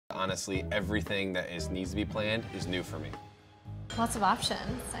Honestly, everything that needs to be planned is new for me. Lots of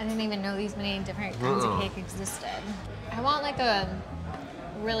options. I didn't even know these many different kinds of cake existed. I want like a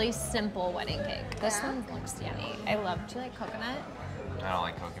really simple wedding cake. This one looks yummy. I love, do you like coconut? I don't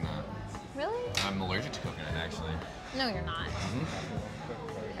like coconut. Really? I'm allergic to coconut, actually. No, you're not.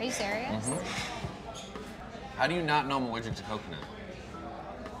 Are you serious? How do you not know I'm allergic to coconut?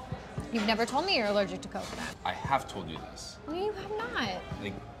 You've never told me you're allergic to coconut. I have told you this. No, you have not.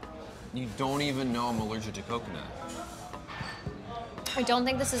 Like, you don't even know I'm allergic to coconut. I don't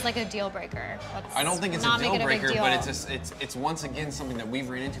think this is like a deal breaker. Let's I don't think it's a not deal make it breaker, big deal. but it's once again something that we've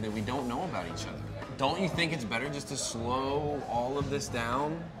ran into that we don't know about each other. Don't you think it's better just to slow all of this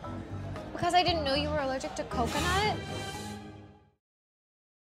down? Because I didn't know you were allergic to coconut?